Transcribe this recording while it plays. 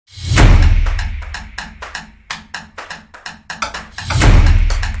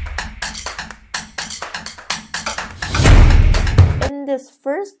this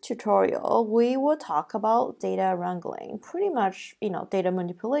first tutorial, we will talk about data wrangling, pretty much, data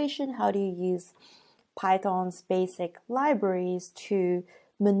manipulation. How do you use Python's basic libraries to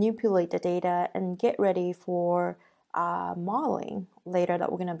manipulate the data and get ready for modeling later that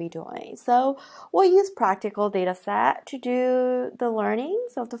we're going to be doing. So we'll use practical data set to do the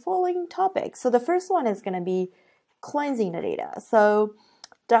learnings of the following topics. So the first one is going to be cleansing the data. So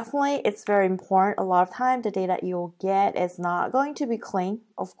definitely it's very important. A lot of time the data you'll get is not going to be clean,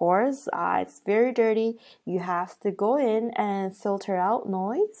 of course. It's very dirty. You have to go in and filter out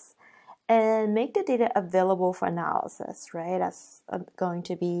noise and make the data available for analysis, right? That's going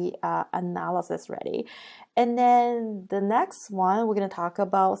to be analysis ready. And then the next one, we're going to talk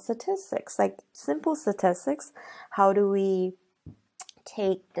about statistics, like simple statistics. How do we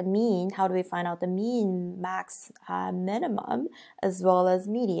take the mean? How do we find out the mean, max, minimum, as well as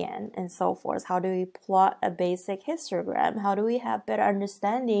median, and so forth? How do we plot a basic histogram? How do we have better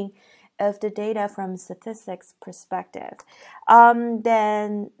understanding of the data from statistics perspective?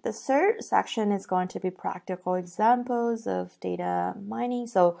 Then the third section is going to be practical examples of data mining.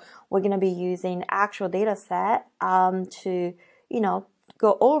 So we're going to be using actual data set to,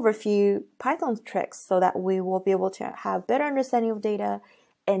 go over a few Python tricks so that we will be able to have better understanding of data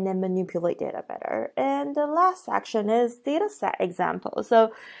and then manipulate data better. And the last section is data set examples.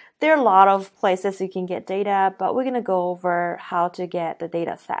 So there are a lot of places you can get data, but we're going to go over how to get the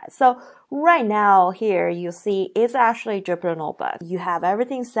data set. So right now here you see it's actually Jupyter Notebook. You have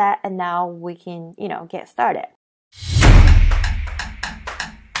everything set and now we can, get started.